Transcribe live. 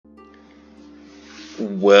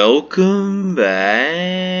Welcome back.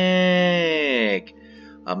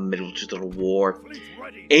 A Middle to the War.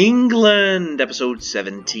 England, episode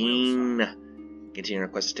 17. Continuing our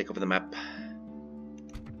quest to take over the map.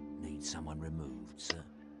 Need someone removed, sir.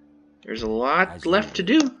 There's a lot left to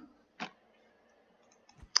do.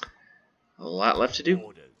 A lot left to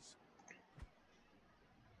do.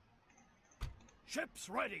 Ships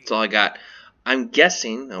ready. That's all I got. I'm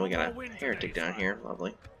guessing. Oh, we got a heretic down here.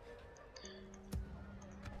 Lovely.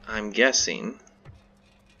 I'm guessing.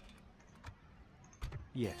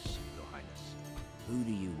 Yes, Your Highness. Who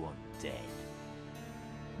do you want dead?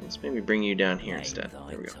 Let's maybe bring you down here instead. Name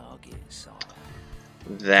There we thy go. target, sire.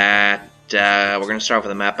 That we're gonna start off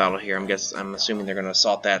with a map battle here. I'm assuming they're gonna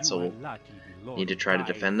assault that, so we'll need to try to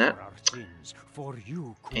defend that.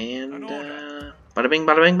 And bada bing,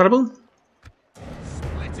 bada bing, bada boom.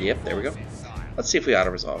 Yep, there we go. Let's see if we auto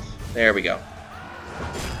resolve. There we go.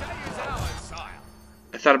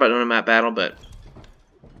 I thought about doing a map battle, but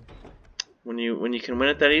when you can win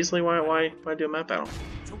it that easily, why do a map battle?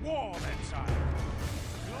 To war, then, sire.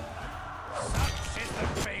 Such is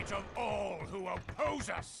the fate of all who oppose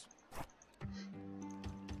us.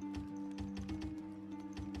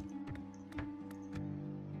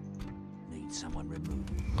 Need someone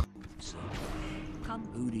removed, sir. Come.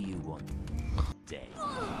 Who do you want dead?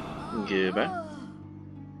 Goodbye.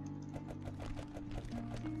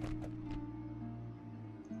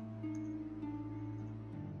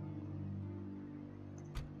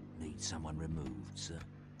 Need someone removed, sir.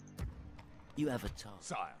 You have a task.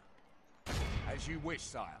 Sire, as you wish,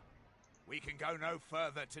 sire. We can go no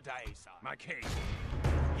further today, sire. My king.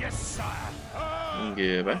 Yes, sire.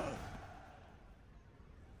 Goodbye.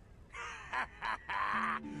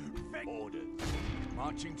 Orders.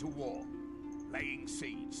 Marching to war. Laying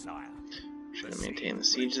siege, sire. Just gonna maintain the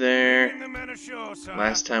siege there. Bring the men ashore, sire.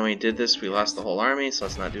 Last time we did this, we lost the whole army, so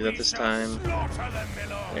let's not do that this time.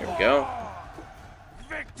 There we go.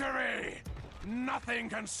 Victory! Nothing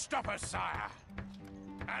can stop us, sire.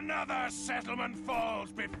 Another settlement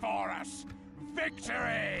falls before us.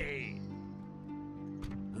 Victory!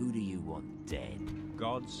 Who do you want dead?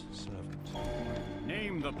 God's servant.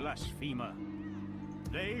 Name the blasphemer.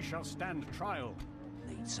 They shall stand trial.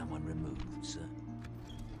 Need someone removed, sir.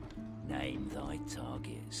 Name thy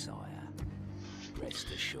target, sire. Rest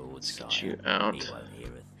assured, sire. Get you out. He won't hear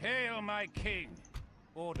a Hail, my king.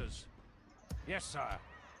 Orders. Yes, sire.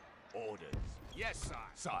 Orders. Yes, sire.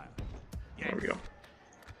 Sire. Yes. There we go.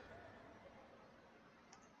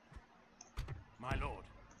 My lord.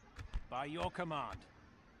 By your command.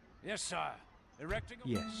 Yes, sire. Erecting a...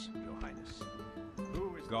 Yes, Your Highness.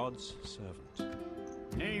 Who is God's servant?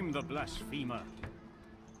 Name the blasphemer.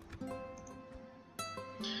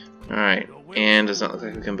 Alright, and does not look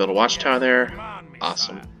like we can build a watchtower there. Command me,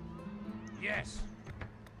 Awesome. sire. Yes.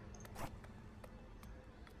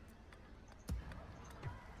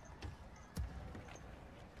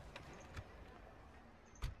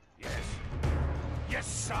 Yes. Yes,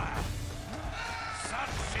 sire.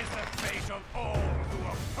 Such is the fate of all who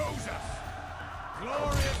oppose us.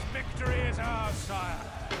 Glorious victory is ours, sire.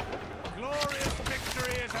 Glorious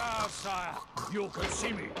victory is ours, sire. You can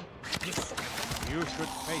see me. You should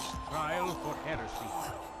face trial for heresy.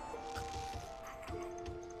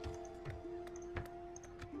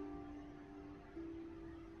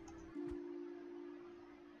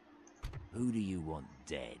 Who do you want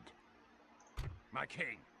dead? My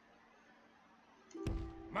king.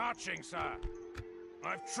 Marching, sire.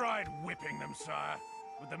 I've tried whipping them, sire,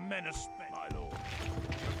 but the men are spent. My lord.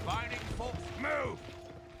 Combining force. Move!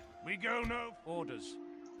 We go no orders.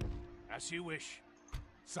 As you wish.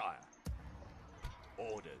 Sire.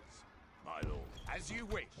 Orders. My lord. As you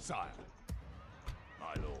wish, sire.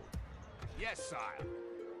 My lord. Yes, sire.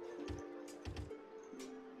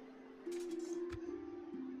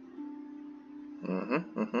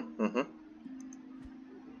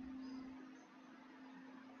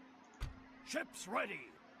 Ships ready.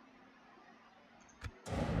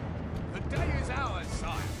 The day is ours,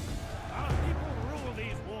 sire. Our people rule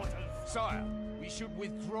these waters. Sire, we should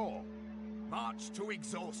withdraw. March to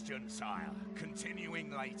exhaustion, sire.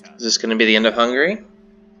 Continuing later. Is this going to be the end of Hungary?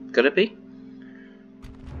 Could it be?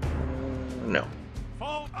 No.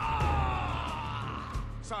 Fall.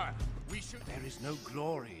 Sire, we should... There is no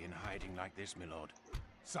glory in hiding like this, my lord.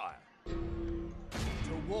 Sire.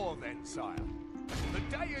 To war then, sire.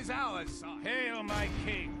 The day is ours, sire. Hail, my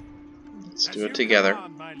king. Let's As do you it together.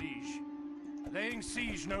 command, my liege. Laying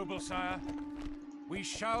siege, noble sire. We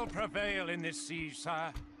shall prevail in this siege,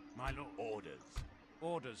 sire. My lord. Orders.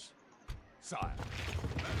 Orders. Sire.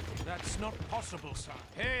 That's not possible, sire.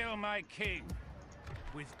 Hail, my king.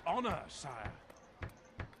 With honor, sire.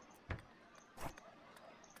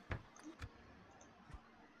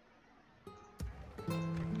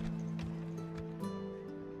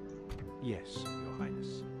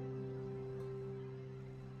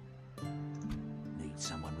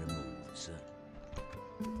 someone removed, sir.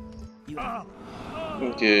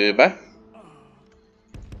 Goodbye.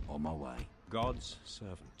 On my way. God's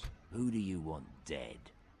servant. Who do you want dead?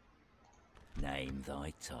 Name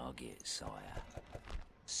thy target, sire.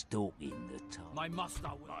 Stalking the target. My master,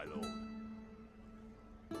 my lord.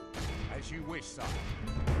 As you wish, sire.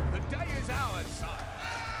 The day is ours, sire.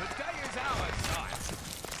 The day is ours, sire.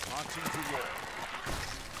 Marching to war.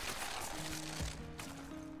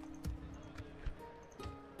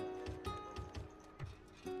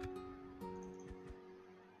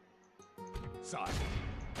 Sire,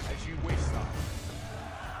 as you wish, sire.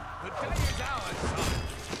 The day is ours, sire.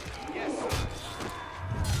 Yes, sire.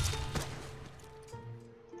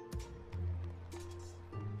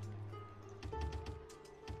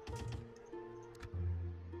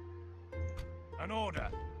 An order.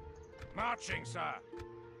 Marching, sire.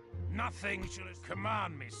 Nothing shall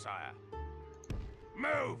command me, sire.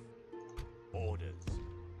 Move! Orders.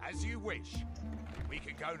 As you wish. We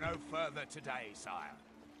can go no further today, sire.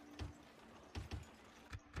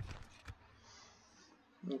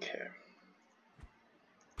 Okay.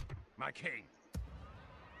 My king.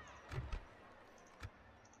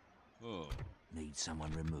 Need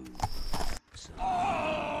someone removed, sir.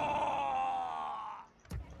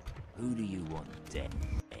 Who do you want dead?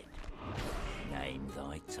 Name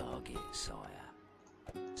thy target, sire.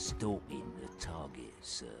 Stalking the target,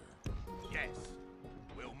 sir. Yes.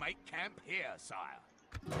 We'll make camp here, sire.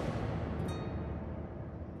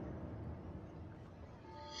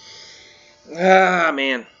 Ah,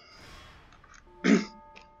 man.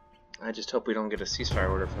 I just hope we don't get a ceasefire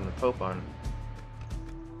order from the Pope on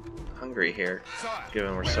Hungary here, Sire,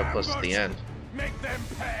 given we're so close to the end. Make them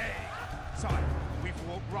pay! Sire, we've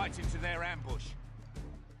walked right into their ambush.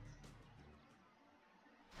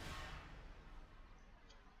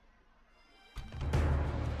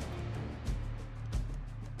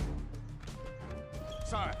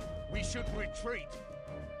 Sire, we should retreat.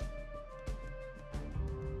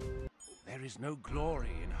 There is no glory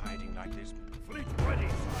in hiding like this. Fleet ready,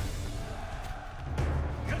 sire.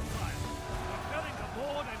 Yes, sire. Propelling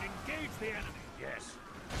aboard and engage the enemy. Yes.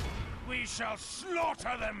 We shall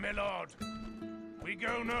slaughter them, my lord. We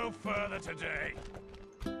go no further today.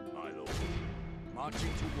 My lord.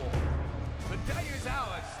 Marching to war. The day is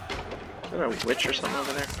ours. Is that a witch or something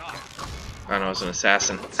over there? Sire. Oh no, it's an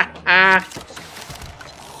assassin. Ah!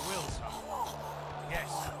 Will, sire.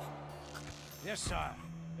 Yes. Yes, sire.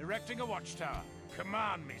 Erecting a watchtower.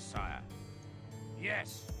 Command me, sire.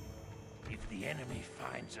 Yes. If the enemy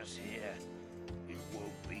finds us here, it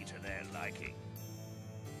won't be to their liking.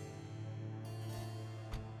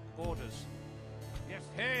 Orders. Yes,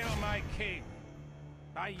 hail my king.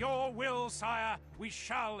 By your will, sire, we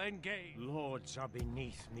shall engage. Lords are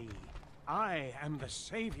beneath me. I am the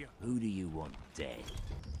savior. Who do you want dead?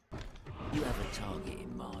 You have a target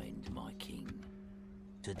in mind, my king.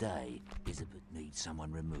 Today, Elizabeth needs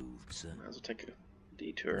someone removed, sir. Might as well take a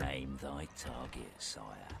detour. Name thy target, sire.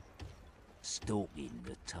 Stalking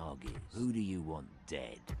the target. Who do you want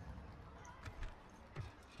dead?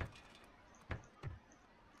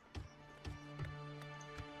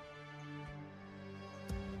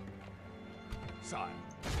 Sire.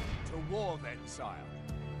 To war then, sire.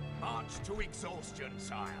 March to exhaustion,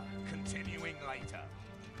 sire. Continuing later.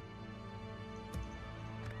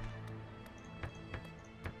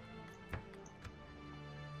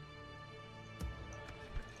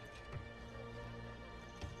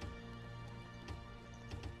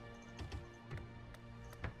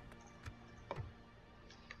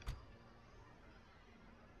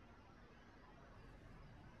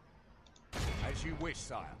 As you wish,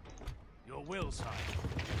 sire. Your will, sire.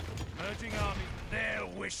 Merging armies. They'll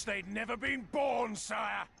wish they'd never been born,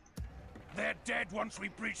 sire. They're dead once we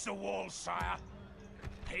breach the walls, sire.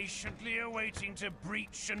 Patiently awaiting to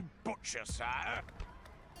breach and butcher, sire.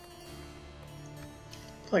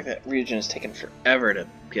 I feel like that region has taken forever to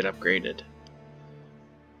get upgraded.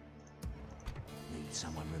 Need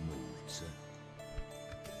someone removed, sir.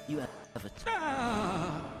 You have a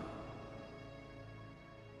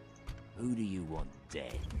Who do you want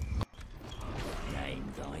dead? Name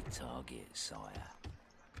thy target, sire.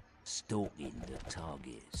 Stalking the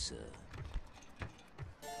target, sir.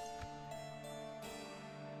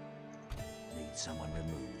 Need someone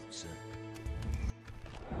removed, sir.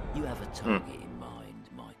 You have a target in mind,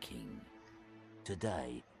 my king.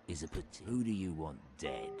 Today is a Who do you want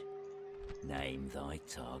dead? Name thy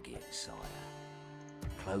target, sire.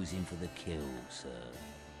 Closing for the kill, sir.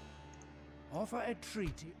 Offer a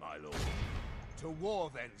treaty, my lord. To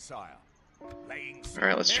war then, sire. Laying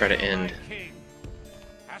Alright, let's try to Hail, my end. king.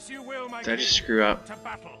 As you will, my Did I king. just screw up? To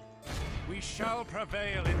battle. We shall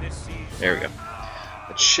prevail in this siege. There we go.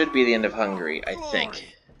 That should be the end of Hungary, I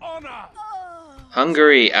think. Honor.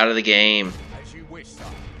 Hungary out of the game. As you wish, sire.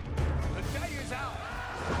 The day is ours.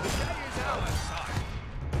 The day is ours, sire.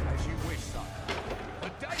 As you wish, sire. The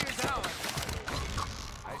day is ours.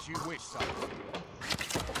 As you wish, sire.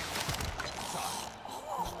 Sire.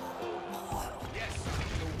 Yes,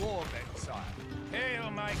 the war then, sire. Hail,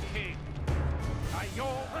 my king. Are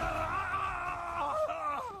your...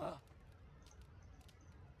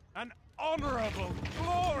 An honorable,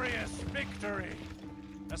 glorious victory.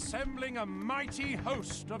 Assembling a mighty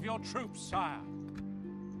host of your troops, sire.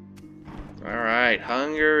 Alright,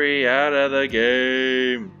 Hungary out of the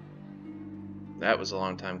game. That was a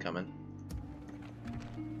long time coming.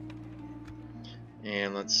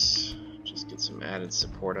 And let's just get some added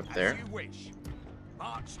support up there. As you wish.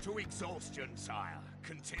 March to exhaustion, sire.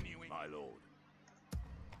 Continuing, my lord.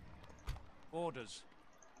 Orders.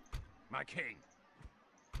 My king.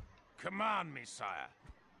 Command me, sire.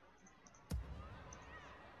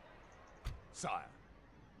 Sire.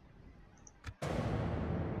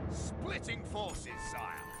 Splitting forces,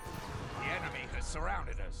 sire. The enemy has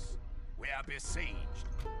surrounded us. We are besieged.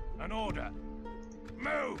 An order.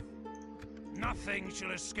 Move! Nothing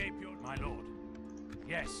shall escape your... My lord.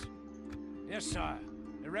 Yes. Yes, sire.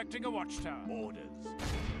 Erecting a watchtower. Orders.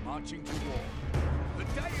 Marching to war. The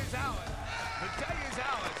day is ours. The day is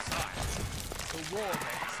ours, sire. To war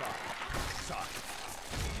then, sire.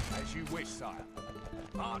 Sire. As you wish, sire.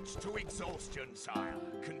 March to exhaustion, sire.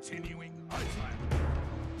 Continuing, aye, sire.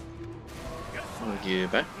 Yes, sire.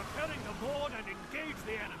 Goodbye. Preparing to board and engage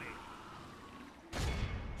the enemy.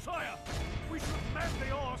 Sire, we should man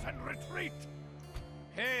the oars and retreat.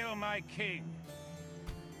 Hail, my king.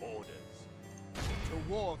 Orders.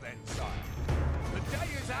 To war then, sire. The day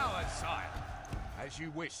is ours, sire. As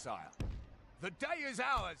you wish, sire. The day is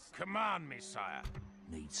ours. Command me, sire.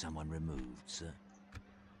 Need someone removed, sir?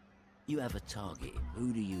 You have a target.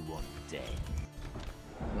 Who do you want dead?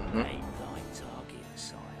 Name thy target,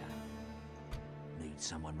 sire. Need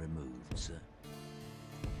someone removed, sir?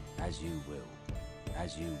 As you will.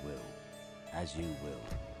 As you will. As you will.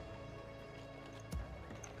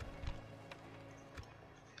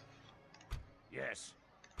 Yes.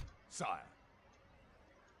 Sire.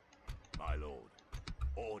 My lord.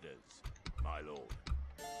 Orders. My lord.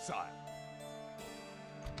 Sire.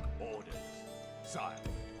 Orders. Sire.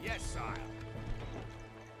 Yes, sire.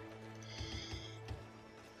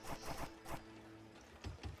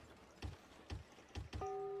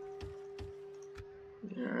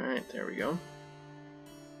 Alright, there we go.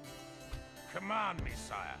 Command me,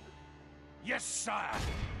 sire. Yes, sire.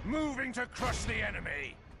 Moving to crush the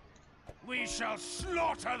enemy. We shall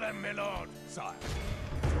slaughter them, my lord. Sire.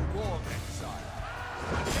 To war then, sire.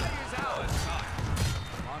 The day is ours, sire.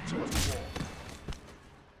 Marching to war.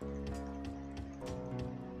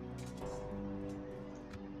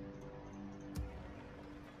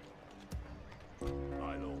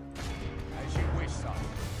 My lord. As you wish,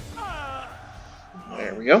 sire.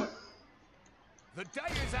 There we go. The day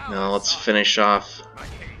is ours, Now let's sire. finish off My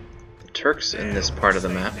king. the Turks in this part of the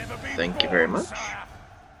map. Thank you very much. Sire.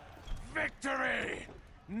 Victory!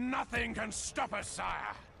 Nothing can stop us,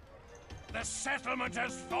 sire. The settlement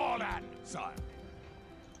has fallen. Sire.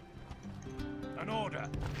 An order.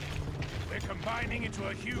 We're combining into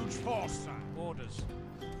a huge force, sire. Orders.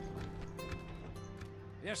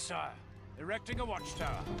 Yes, sire. Erecting a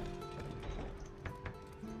watchtower.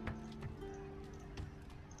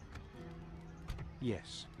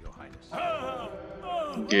 Yes, Your Highness.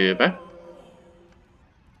 Goodbye.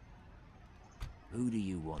 Who do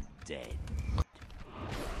you want dead?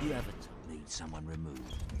 You have a need someone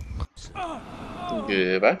removed, sir?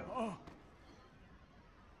 Goodbye.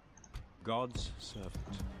 God's servant.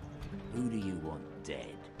 Who do you want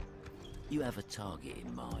dead? You have a target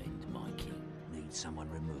in mind, my king. Need someone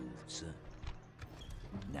removed, sir?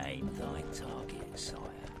 Name thy target, sire.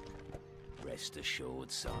 Rest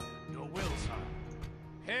assured, sire. Your will, sire.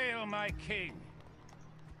 Hail, my king.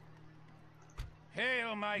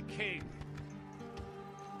 Hail, my king.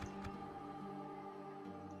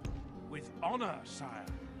 With honor, sire.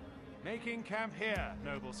 Making camp here,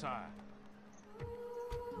 noble sire.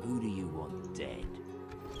 Who do you want dead?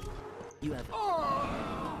 You have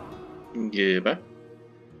Goodbye.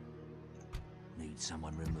 need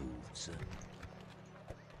someone removed, sir.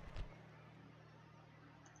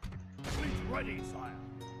 Fleet ready, sire.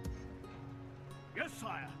 Yes,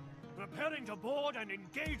 sire. Preparing to board and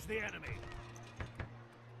engage the enemy.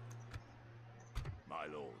 My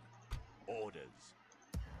lord. Orders.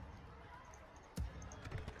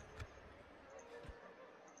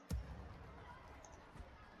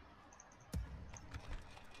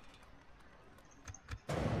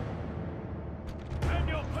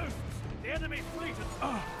 The enemy fleet is...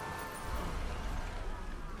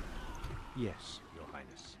 Yes, Your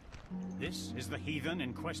Highness. This is the heathen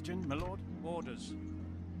in question, my lord? Orders.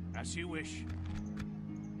 As you wish.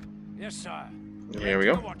 Yes, sire. There we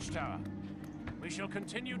To go. the watchtower. We shall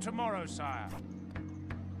continue tomorrow, sire.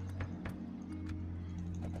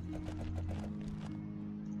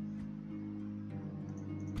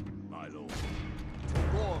 My lord. To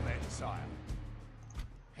war then, sire.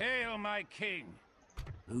 Hail, my king.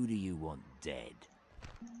 Who do you want dead?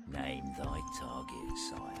 Name thy target,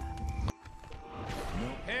 sire.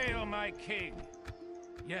 Hail, my king.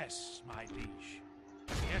 Yes, my liege.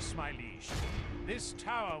 Yes, my liege. This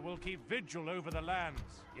tower will keep vigil over the lands.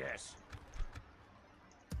 Yes.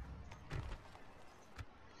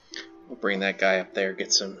 We'll bring that guy up there,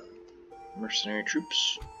 get some mercenary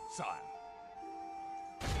troops. Sire.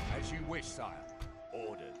 As you wish, sire.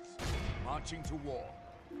 Orders. Marching to war.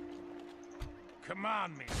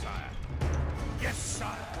 Command me, sire. Yes,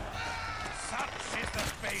 sire. Such is the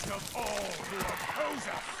fate of all who oppose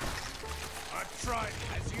us. I tried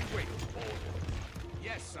As you wish. Orders.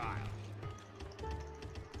 Yes, sire.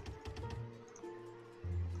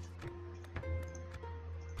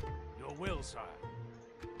 your will, sire.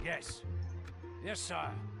 Yes. Yes,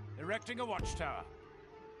 sire. Erecting a watchtower.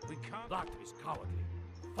 We can't... That is cowardly.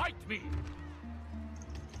 Fight me!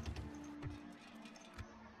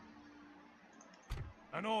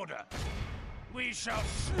 An order. We shall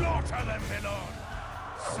slaughter them, my lord.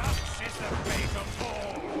 Such is the fate of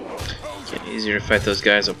all who oppose us. Easier to fight those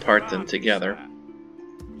guys apart than together.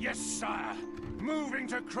 Yes, sire. Moving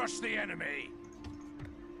to crush the enemy.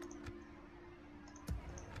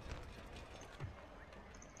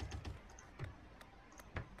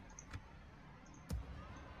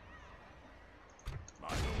 My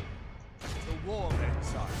lord. To war then,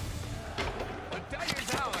 sire. The day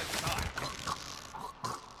is ours, sire.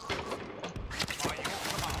 By your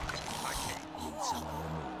command, my king. Need someone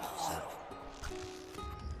removed, sir.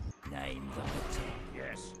 Name thy target.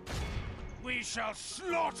 Yes. We shall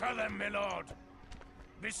slaughter them, my lord.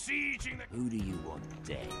 Besieging the... Who do you want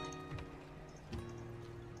dead?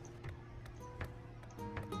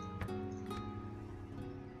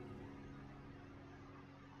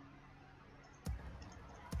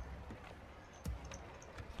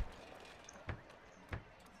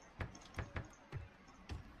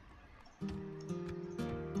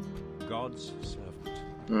 God's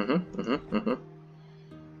servant.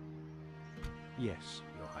 Yes,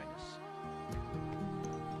 Your Highness.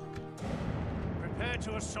 Prepare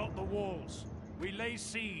to assault the walls. We lay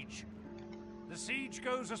siege. The siege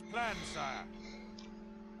goes as planned, sire.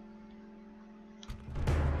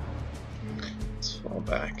 Let's fall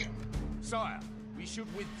back. Sire, we should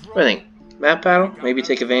withdraw. What do you think? Map battle? Maybe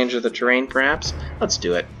take advantage of the terrain, perhaps? Let's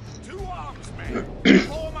do it. To arms, men.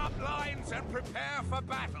 Form up lines and prepare for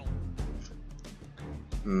battle.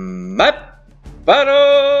 Map battle!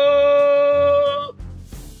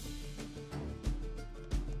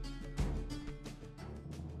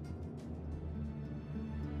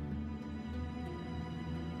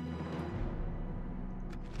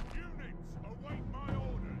 Units, await my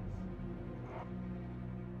orders.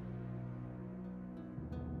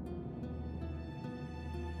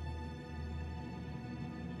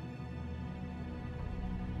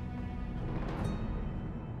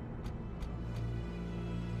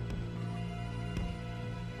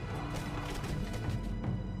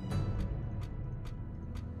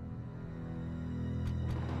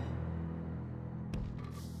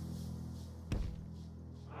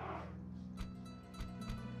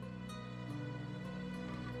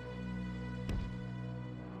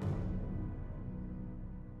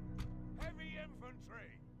 Heavy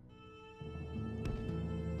infantry.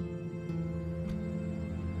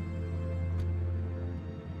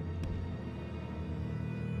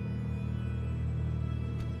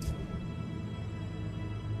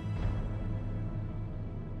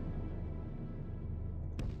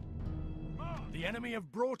 The enemy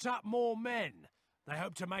have brought up more men. They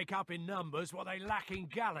hope to make up in numbers what they lack in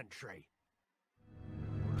gallantry.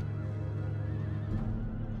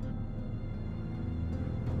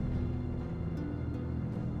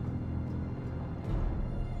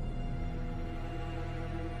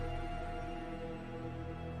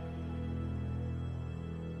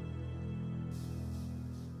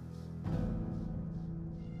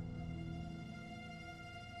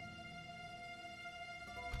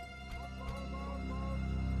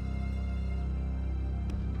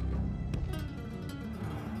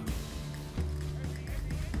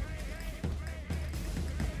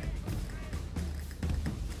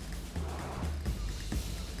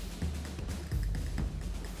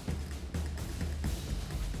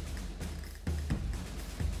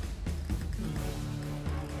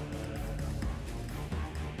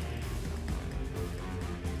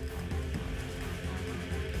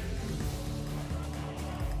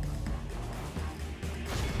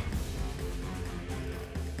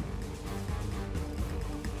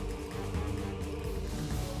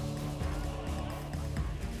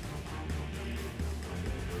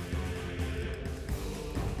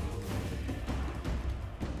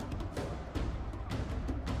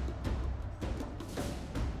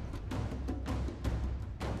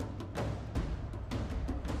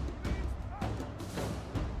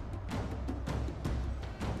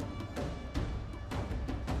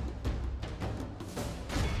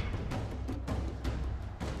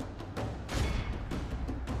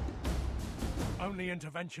 Only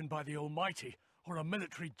intervention by the Almighty or a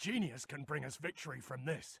military genius can bring us victory from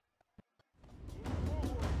this.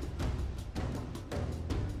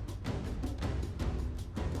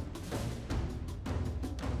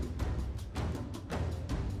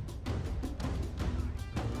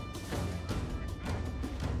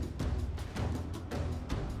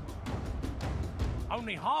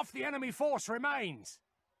 Only half the enemy force remains.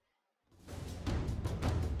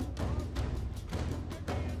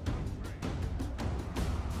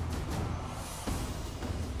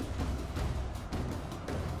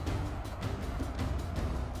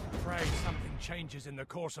 Pray something changes in the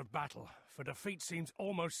course of battle, for defeat seems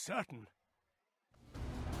almost certain.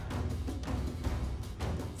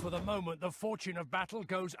 For the moment, the fortune of battle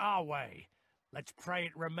goes our way. Let's pray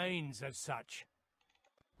it remains as such.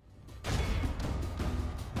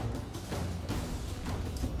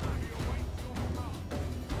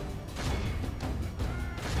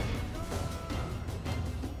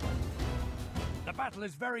 The battle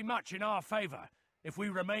is very much in our favor. If we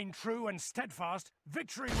remain true and steadfast,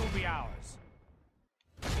 victory will be ours.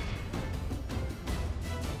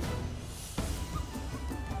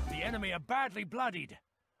 The enemy are badly bloodied.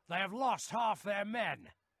 They have lost half their men.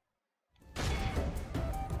 Good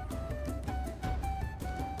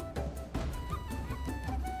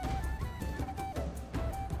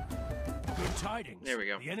tidings. There we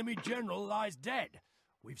go. The enemy general lies dead.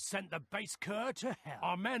 We've sent the base cur to hell.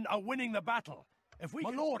 Our men are winning the battle. If we,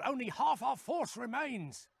 my lord, only half our force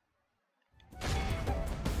remains.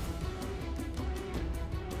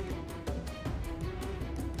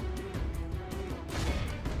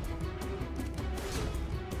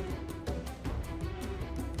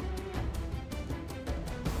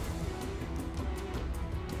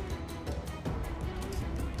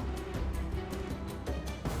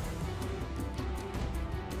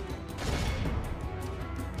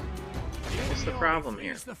 What's the problem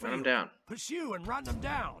here? Run them down. Pursue and run them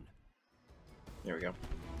down. There we go.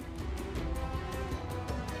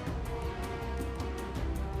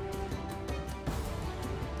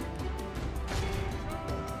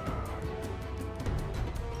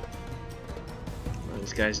 Run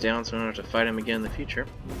these guys down so I don't have to fight them again in the future.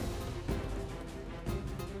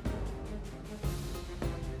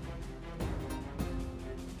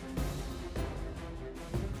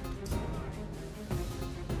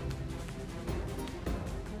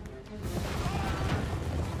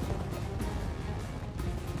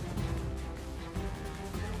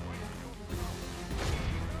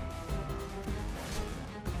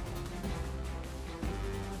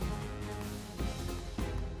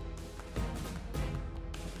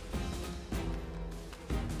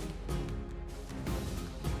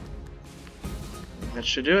 That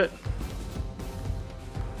should do it.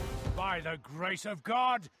 By the grace of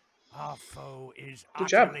God, our foe is Good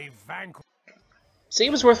job. utterly vanquished. See, it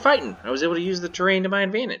was worth fighting. I was able to use the terrain to my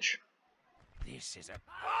advantage. This is a...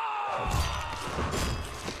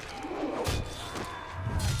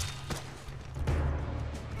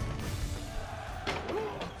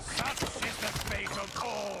 Such is the fate of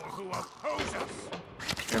all who oppose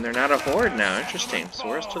us. And they're not a horde now. Interesting. So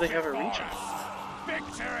where else do they have a region?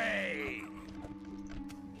 Victory!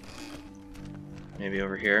 Maybe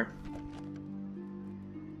over here.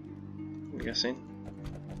 I'm guessing.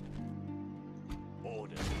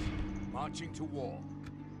 Order. Marching to war.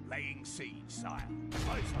 Laying siege, sire.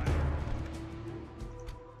 Aye, sire.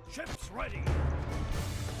 Ships ready.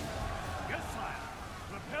 Yes, sire.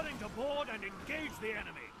 Preparing to board and engage the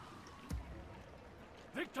enemy.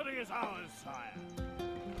 Victory is ours, sire.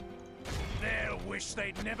 They'll wish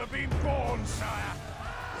they'd never been born, sire.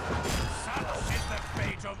 Such is the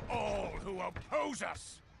fate of all who oppose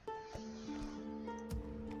us.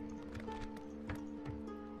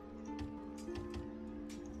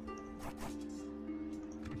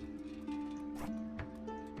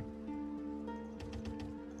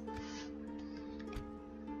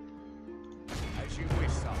 As you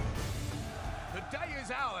wish, sire. The day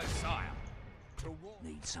is ours, sire. To war.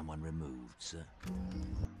 Need someone removed, sir.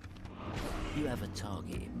 You have a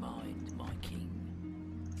target in mind, my king.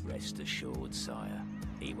 Rest assured, sire,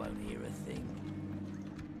 he won't hear a thing.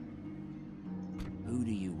 Who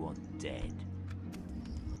do you want dead?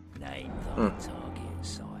 Name thy target,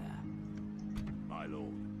 sire. My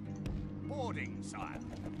lord. Boarding, sire.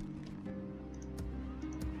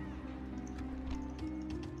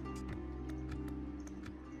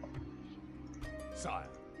 Sire,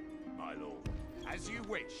 my lord. As you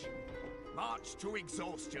wish. March to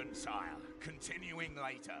exhaustion, sire. Continuing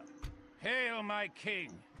later. Hail, my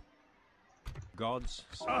king! Gods,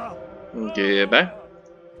 Goodbye.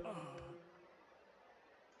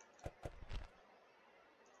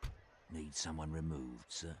 Need someone removed,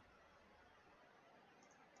 sir.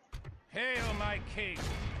 Hail, my king!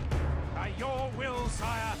 By your will,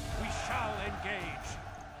 sire, we shall engage.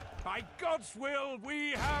 By God's will,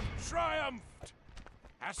 we have triumphed!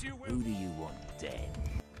 As you will... Who do you want dead?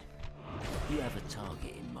 You have a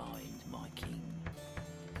target in mind, my king.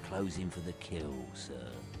 Close in for the kill, sir.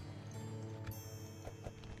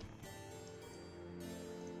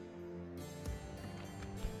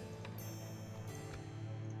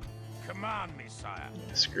 Command me, sire.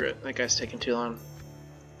 Yeah, screw it. That guy's taking too long.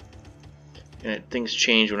 And things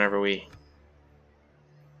change whenever we...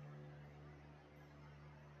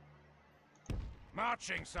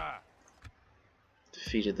 Marching, sire.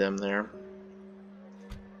 defeated them there.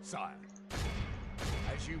 Sire.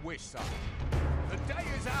 As you wish, sire. The day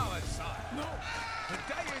is ours, sire. No! The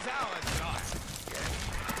day is ours, sire. Yes.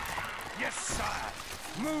 Yes, sire.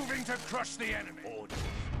 Moving to crush the enemy. Orders.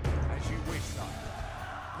 As you wish, sire.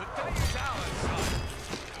 The day is ours,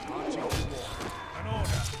 sire. Marching to war. An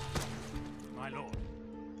order. My lord.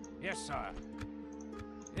 Yes, sire.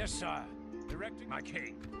 Yes, sire. Directing my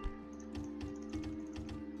king.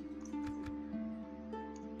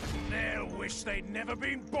 They'll wish they'd never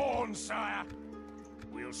been born, sire.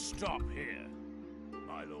 We'll stop here,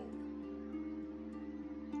 my lord.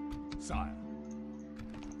 Sire.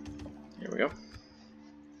 Here we go.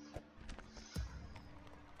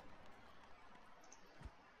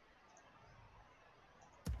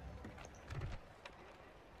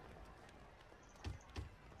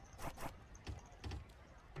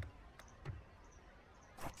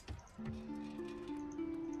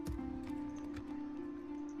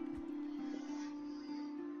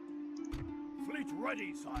 Fleet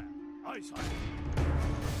ready, sire. Aye, sire.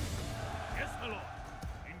 Yes, my lord.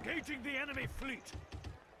 Engaging the enemy fleet.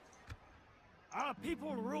 Our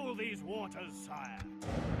people rule these waters, sire.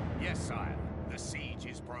 Yes, sire. The siege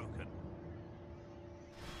is broken.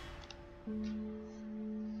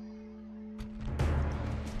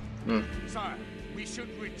 Sire, we should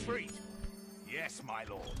retreat. Yes, my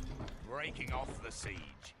lord. Breaking off the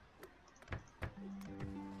siege.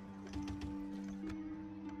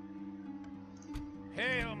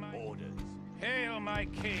 Hail, my... Orders. Hail, my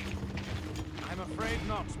king. I'm afraid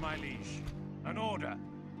not, my liege. An order.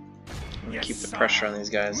 I'm gonna Yes, keep the sire. pressure on these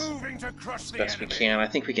guys Moving to crush as the best we enemy. can. I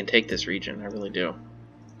think we can take this region. I really do.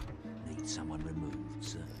 Need someone removed,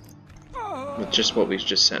 sir. With just what we've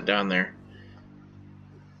just sent down there.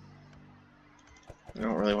 I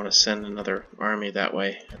don't really want to send another army that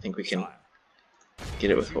way. I think we can Sire. get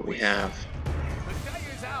it with what we have. The day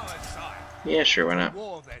is ours, sire. Yeah, sure, why not?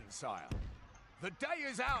 War then, sire. The day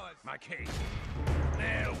is ours. My king.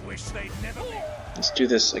 They'll wish they'd never been. Let's do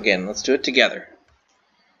this again. Let's do it together.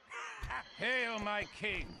 Hail, my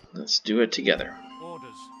king. Let's do it together.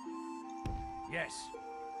 Orders. Yes.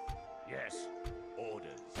 Yes.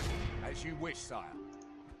 Orders. As you wish, sire.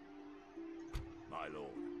 My lord.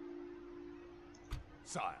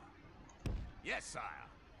 Sire. Yes, sire.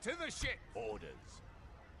 To the ship. Orders.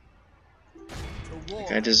 To war.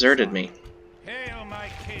 The guy deserted sire. me. Hail, my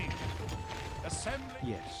king. Assembly.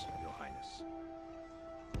 Yes, Your Highness.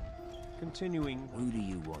 Continuing. Who do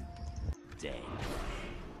you want dead?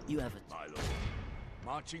 You have a... My lord.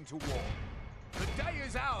 Marching to war. The day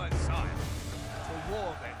is ours, sire. To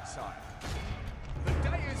war then, sire. The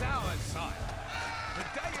day is ours, sire.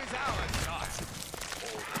 The day is ours, sire.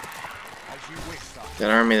 Orders. As you wish, sire. That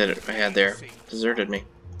army that I had there deserted me.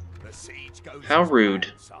 The siege goes How as rude.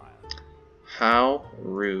 planned, sire. How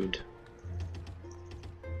rude.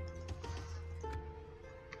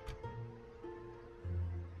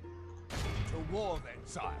 To war then,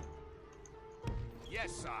 sire.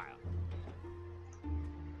 Yes, sire.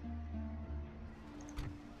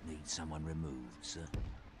 Need someone removed, sir.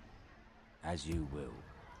 As you will.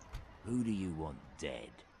 Who do you want dead?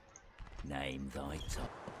 Name thy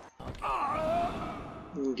target.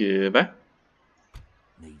 Goodbye.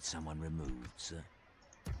 Need someone removed, sir.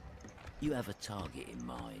 You have a target in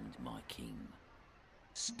mind, my king.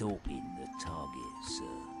 Stalk in the target,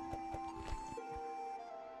 sir.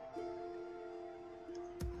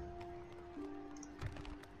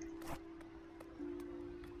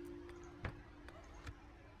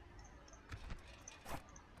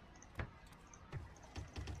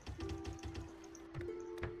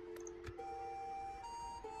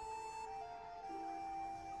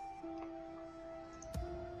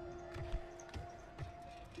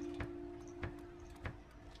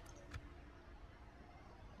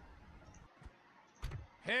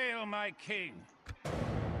 Hail, my king.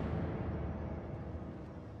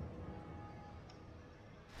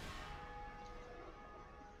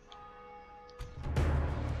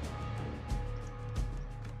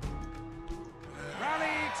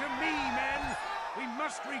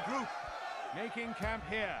 Making camp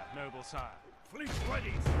here, noble sire. Fleet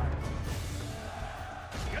ready, sire.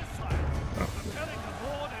 Yes, sire. Preparing to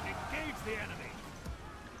board and engage the enemy.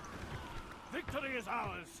 Victory is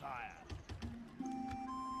ours, sire.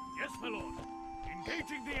 Yes, my lord.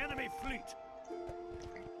 Engaging the enemy fleet.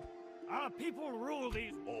 Our people rule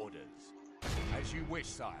these Orders. As you wish,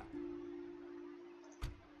 sire.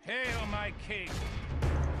 Hail, my king.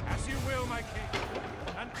 As you will, my king.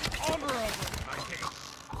 And honorable, my king.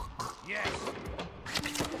 Yes.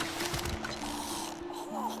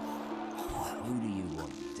 Who do you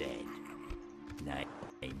want dead? Name.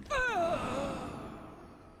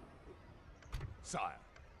 Sire,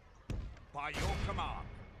 by your command,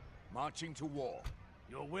 marching to war.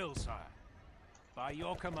 Your will, sire. By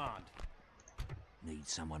your command. Need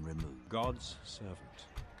someone removed. God's servant.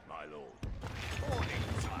 My lord. Boarding,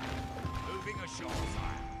 sire. Moving ashore,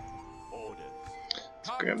 sire. Orders. Let's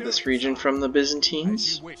grab this region from the As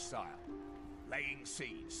Byzantines. you wish, sire. Laying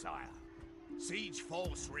siege, sire. Siege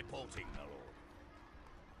force reporting, my lord.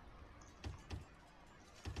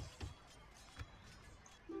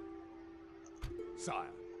 Sire.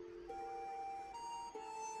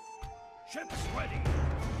 ships ready.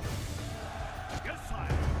 Yes, sire.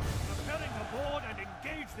 Preparing to board and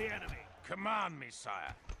engage the enemy. Command me,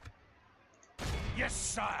 sire. Yes,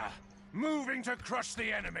 sire. Moving to crush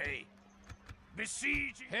the enemy.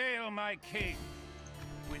 Besieging. Hail, my king.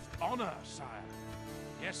 With honor, sire.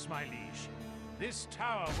 Yes, my liege. This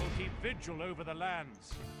tower will keep vigil over the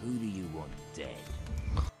lands. Who do you want dead?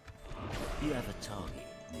 You have a target.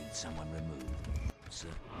 Need someone removed, sir.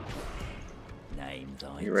 Name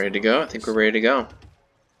thy You ready to go? I think we're ready to go.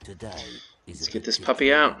 Today is Let's a get this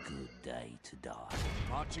puppy out. particularly good day to die.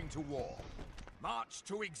 Marching to war. March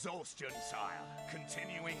to exhaustion, sire.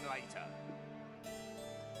 Continuing later.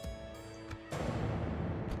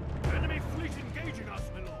 Enemy fleet engaging us,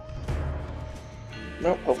 my lord.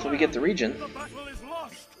 Nope, hopefully we get the region. The battle is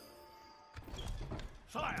lost.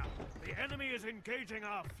 Sire, the enemy is engaging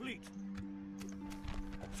our fleet.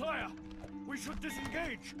 Sire, we should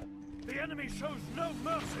disengage. The enemy shows no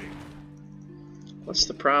mercy. What's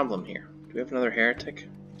the problem here? Do we have another heretic?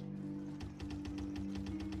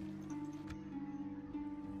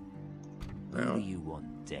 Who No. do you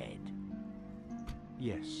want dead?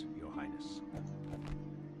 Yes, Your Highness.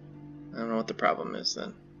 I don't know what the problem is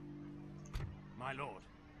then. My lord.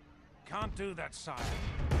 Can't do that, sire.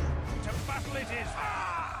 To battle it is.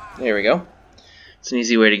 There we go. It's an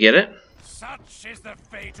easy way to get it. Such is the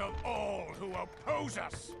fate of all who oppose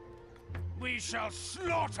us. We shall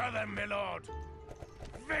slaughter them, my lord.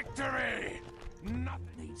 Victory! Nothing.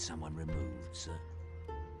 Need someone removed, sir.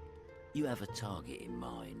 You have a target in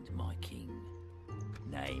mind, my king.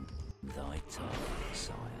 Name thy target,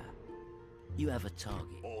 sire. You have a target.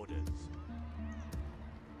 Orders.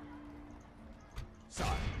 Sire.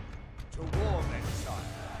 To war then, sire.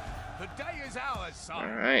 The day is ours, sire.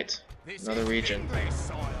 Alright. This Another is region. English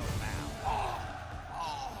soil now.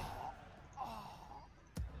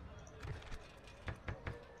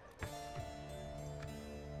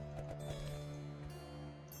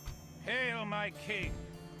 Hail, my king.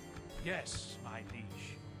 Yes, my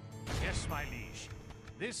liege. Yes, my liege.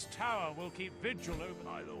 This tower will keep vigil over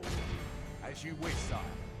My lord. As you wish, sire.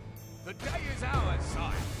 The day is ours,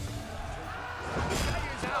 sire. The day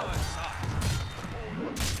is ours, sire.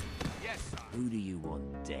 Orders. Yes, sire. Who do you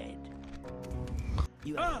want dead?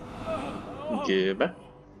 You Goodbye.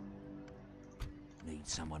 need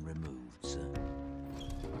someone removed, sir.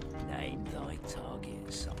 Name thy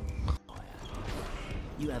target, sire.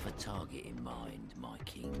 You have a target in mind, my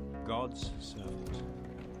king. God's servant.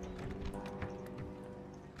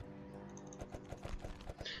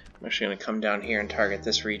 I'm actually going to come down here and target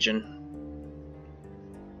this region.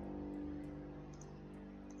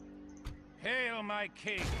 Hail, my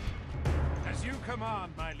king. As you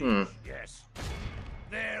command, my liege. Yes.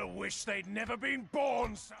 They'll wish they'd never been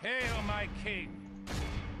born, sire. Hail, my king.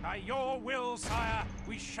 By your will, sire,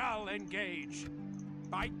 we shall engage.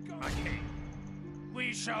 By God, my king,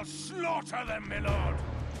 we shall slaughter them, my lord.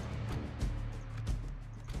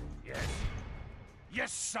 Yes.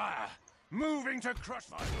 Yes, sire. Moving to crush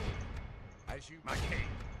my lord. As you My king,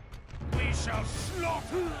 we shall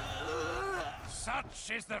slaughter.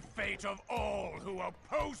 Such is the fate of all who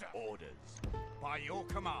oppose us. orders. By your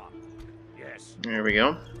command. Yes, There we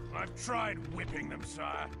go. I've tried whipping them,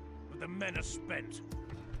 sire, but the men are spent.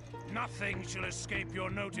 Nothing shall escape your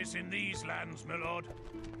notice in these lands, my lord.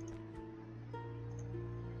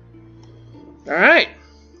 Alright.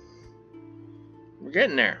 We're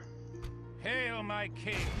getting there. Hail, my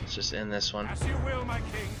king. Let's just end this one. As you will, my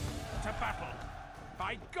king, to battle.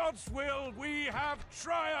 By God's will, we have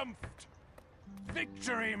triumphed.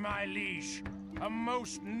 Victory, my liege. A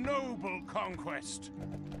most noble conquest.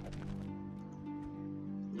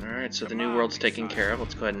 Alright, so the new world's taken care of.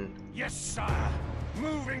 Let's go ahead and Yes, sire.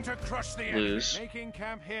 Moving to crush the lose. enemy. Making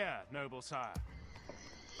camp here, noble sire.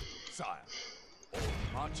 Sire. All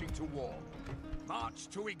marching to war. March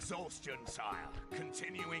to exhaustion, sire.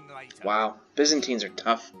 Continuing later. Wow, Byzantines are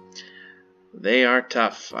tough. They are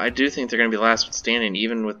tough. I do think they're going to be the last one standing,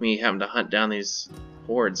 even with me having to hunt down these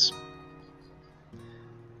hordes.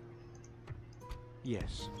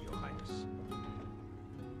 Yes, Your Highness.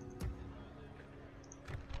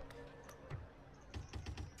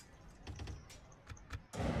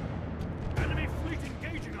 Enemy fleet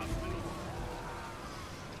engaging us, my lord.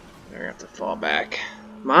 They're going to have to fall back.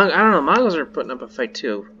 I don't know, Mongols are putting up a fight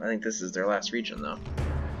too. I think this is their last region though.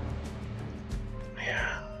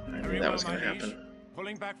 Yeah, I knew that was going to happen.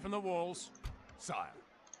 Pulling back from the walls. Sire.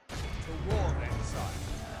 To war then,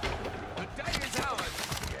 sire. The day is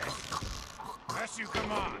ours. Yes. As you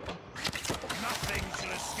command. Nothing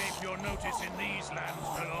shall escape your notice in these lands,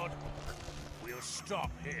 my lord. We'll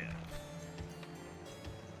stop here.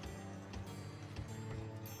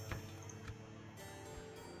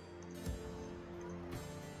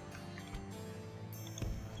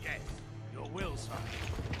 Yes, your will, sire.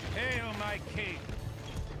 Hail, my king.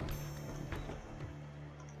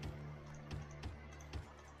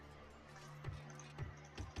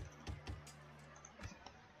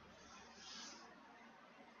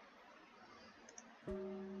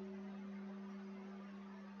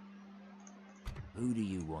 Who do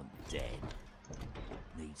you want dead?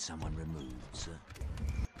 Need someone removed, sir?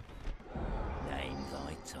 Name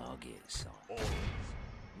thy target, sire. Orders.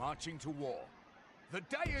 Marching to war. The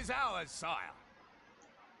day is ours, sire.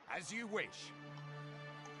 As you wish.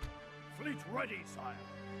 Fleet ready, sire.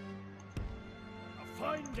 A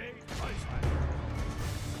fine day, my sire.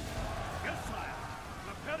 Yes, sire.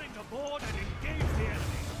 Preparing to board and engage the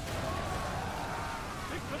enemy.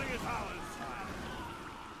 Victory is ours, sire.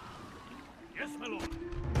 Yes, my lord.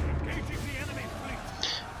 Engaging the enemy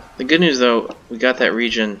fleet. The good news though, we got that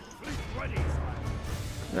region, Fleet ready, sire.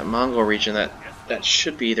 that Mongol region, that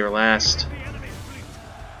should be their last, The enemy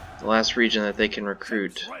fleet. the last region that they can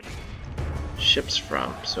recruit Ready, ships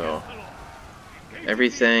from. So my lord. Engaging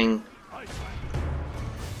everything my sire.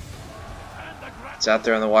 And the that's out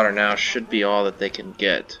there on the water now should be all that they can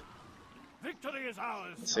get. victory is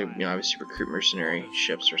ours, Let's say, obviously recruit mercenary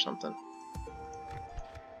ships or something.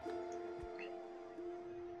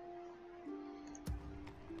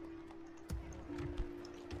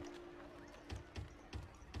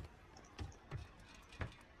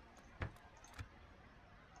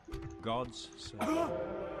 God's servant.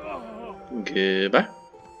 Goodbye.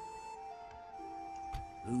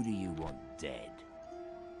 Who do you want dead?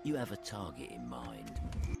 You have a target in mind,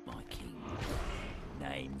 my king.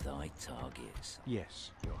 Name thy target, sire.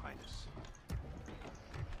 Yes, Your Highness.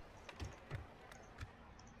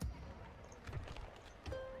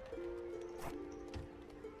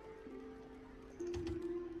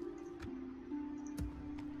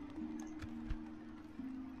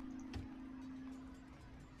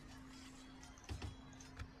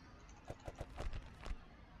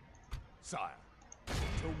 Sire.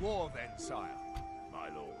 To war then, sire. My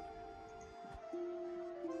lord.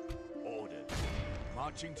 Ordered.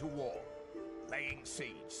 Marching to war. Laying siege,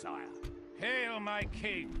 sire. Hail, my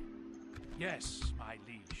king. Yes, my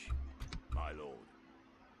liege. My lord.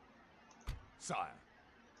 Sire.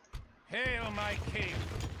 Hail, my king.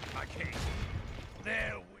 My king.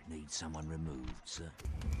 There we... Need someone removed, sir.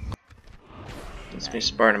 Let's be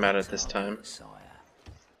smart about it this time. Sire.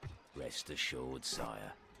 Rest assured,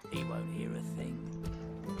 sire, he won't hear a thing.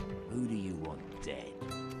 Who do you want dead?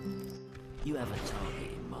 You have a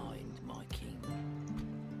target in mind, my king.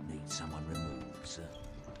 Need someone removed, sir.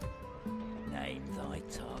 Name thy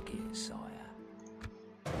target, sire.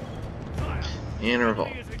 And revolt.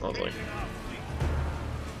 Lovely.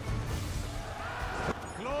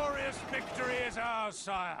 Glorious victory is ours,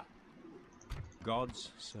 sire. God's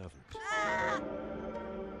servant.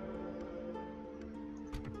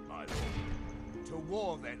 My lord. To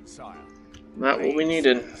war then, sire. Not what we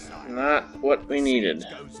needed. Not what we needed.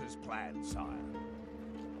 Siege goes as planned, sire.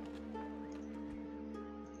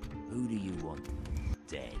 Who do you want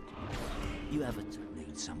dead? You have a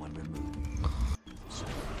need someone removed. Sir.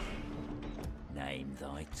 Name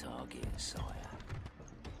thy target, sire.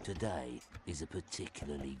 Today is a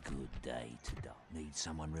particularly good day to die. Need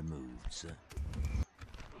someone removed, sir.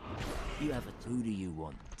 You have a who do you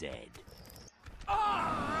want dead?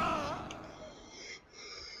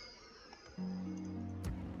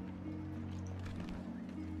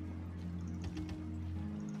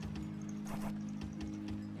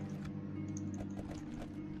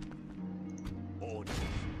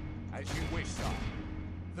 As you wish, sire.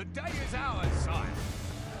 The day is ours, sire.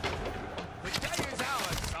 The day is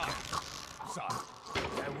ours, sire. Sire.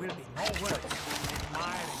 There will be no words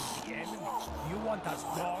admiring the enemy. You want us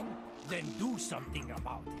gone? Then do something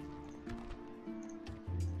about it.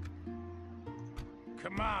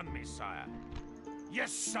 Command me, sire.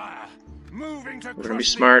 Yes, sire. Moving to We're gonna be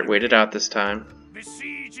smart, wait it out this time.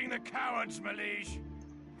 Besieging the cowards, my liege.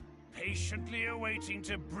 Patiently awaiting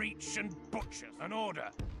to breach and butcher. An order.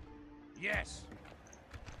 Yes.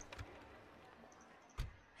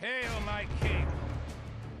 Hail, my king.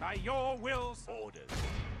 By your wills. Orders.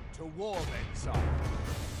 To war then, sire.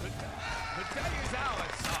 The day is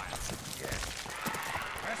ours, sire. Yes.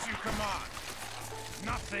 As you command.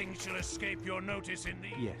 Nothing shall escape your notice in the...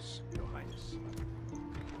 Yes, Your Highness.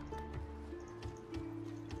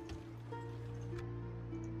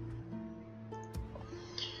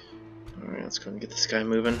 Alright, let's go and get this guy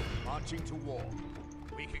moving. Marching to war.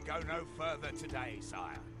 We can go no further today,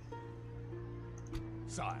 sire.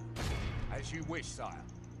 Sire. As you wish, sire.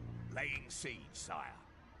 Laying siege, sire.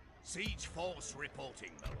 Siege force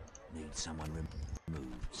reporting, my lord. Need someone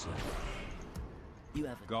removed, sir. You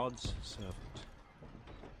have a... God's servant.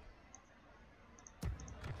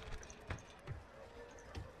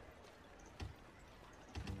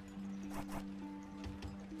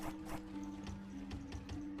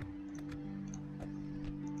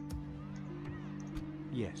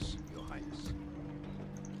 Yes, Your Highness.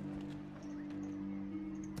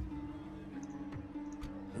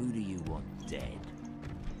 Who do you want dead?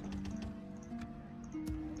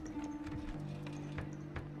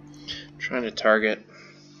 Trying to target.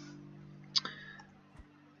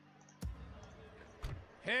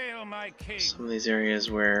 Hail, my king. Some of these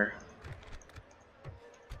areas where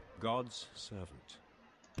God's servant.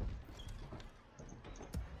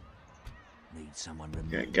 Need someone got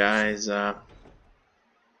removed. guys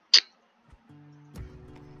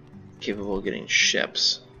capable of getting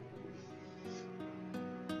ships.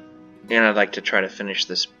 And I'd like to try to finish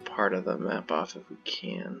this part of the map off if we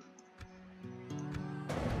can.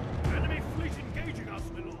 Enemy fleet engaging us,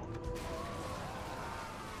 my lord.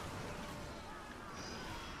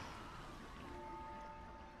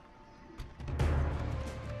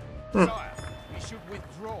 Sire, we should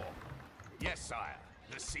withdraw. Yes, sire.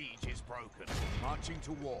 The siege is broken. Marching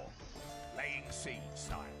to war. Laying siege,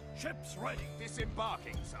 sire. Ships ready.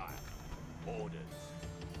 Disembarking, sire. Orders.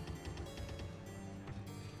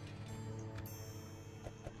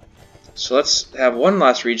 So let's have one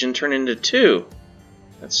last region turn into two.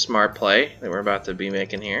 That's smart play that we're about to be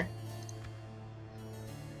making here.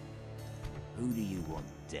 Who do you want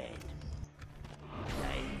dead?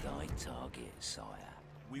 Name thy target, sire.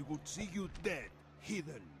 We would see you dead,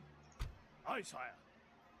 heathen. Aye, sire.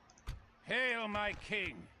 Hail, my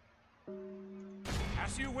king.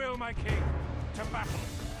 As you will, my king. To battle.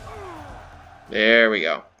 There we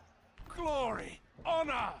go. Glory,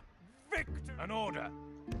 honor, victory. An order.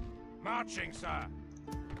 Marching, sir.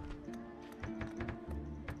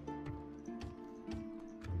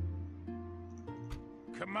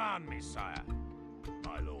 Command me, sire.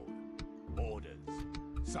 My lord. Orders.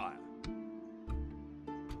 Sire.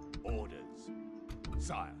 Orders.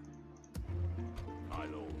 Sire. My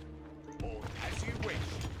lord. Orders. As you wish.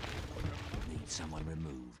 Need someone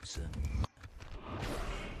removed, sir.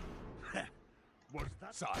 What's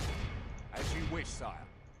that? Sire. As you wish, sire.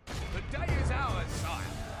 The day is ours, sire.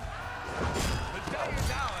 The day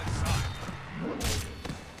is ours, sire.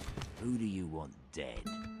 Who do you want dead?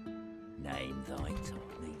 Name thy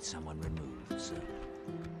target. Need someone removed, sir.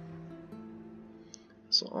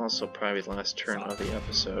 This will also probably be the last turn of the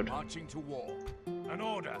episode. Marching to war. An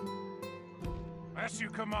order. As you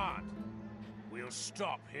command. We'll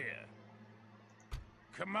stop here.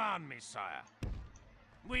 Command me, sire.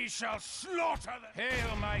 We shall slaughter the...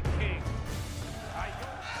 Hail, my king.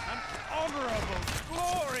 An honorable,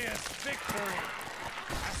 glorious victory.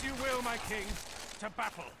 As you will, my king. To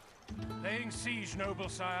battle. Laying siege, noble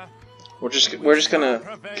sire. We're just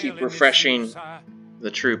gonna keep refreshing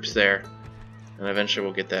the troops there, and eventually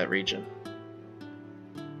we'll get that region.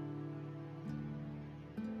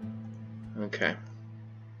 Okay.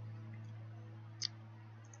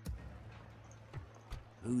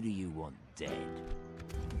 Who do you want dead?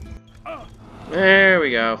 There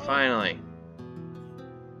we go, finally.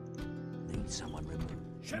 Need someone removed.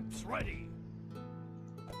 Ships ready.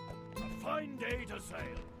 A fine day to sail.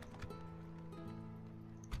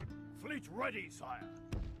 Fleet ready, sire.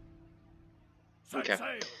 Set Okay.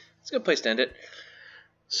 sail. It's a good place to end it.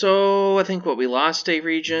 So, I think we lost a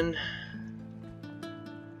region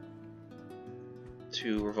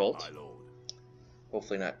to revolt. My lord.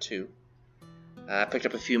 Hopefully not two. I picked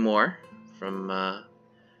up a few more from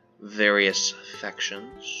various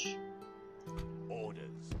factions. Orders.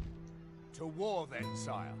 To war then,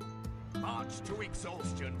 sire. March to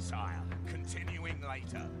exhaustion, sire. Continuing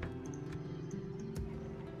later.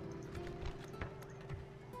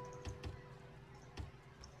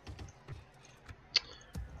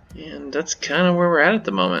 And that's kind of where we're at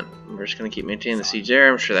the moment. We're just going to keep maintaining the siege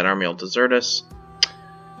there. I'm sure that army will desert us.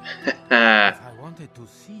 But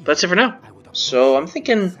that's it for now. So I'm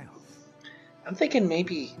thinking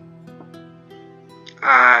maybe...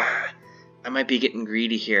 I might be getting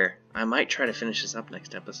greedy here. I might try to finish this up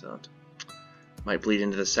next episode. Might bleed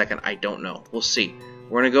into the second. I don't know. We'll see.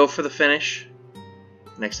 We're going to go for the finish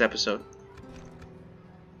next episode.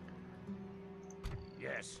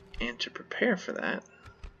 Yes. And to prepare for that...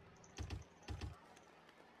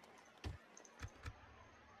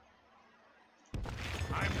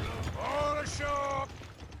 I'm all ashore!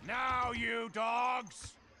 Now, you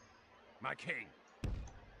dogs! My king.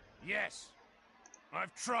 Yes.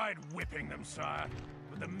 I've tried whipping them, sire,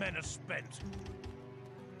 but the men are spent.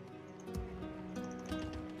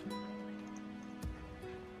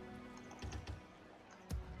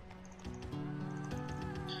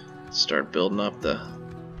 Start building up the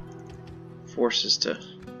forces to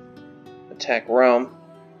attack Rome,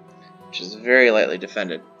 which is very lightly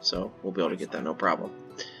defended, so we'll be able to get that no problem.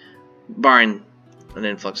 Barring an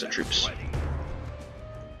influx of troops. Ready.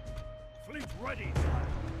 Fleet ready, sire.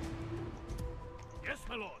 Yes,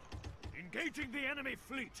 my lord. Engaging the enemy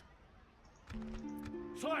fleet.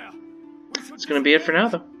 Sire, we should... That's going to be it for now,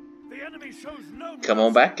 though. The enemy shows no Come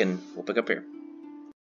on back and we'll pick up here.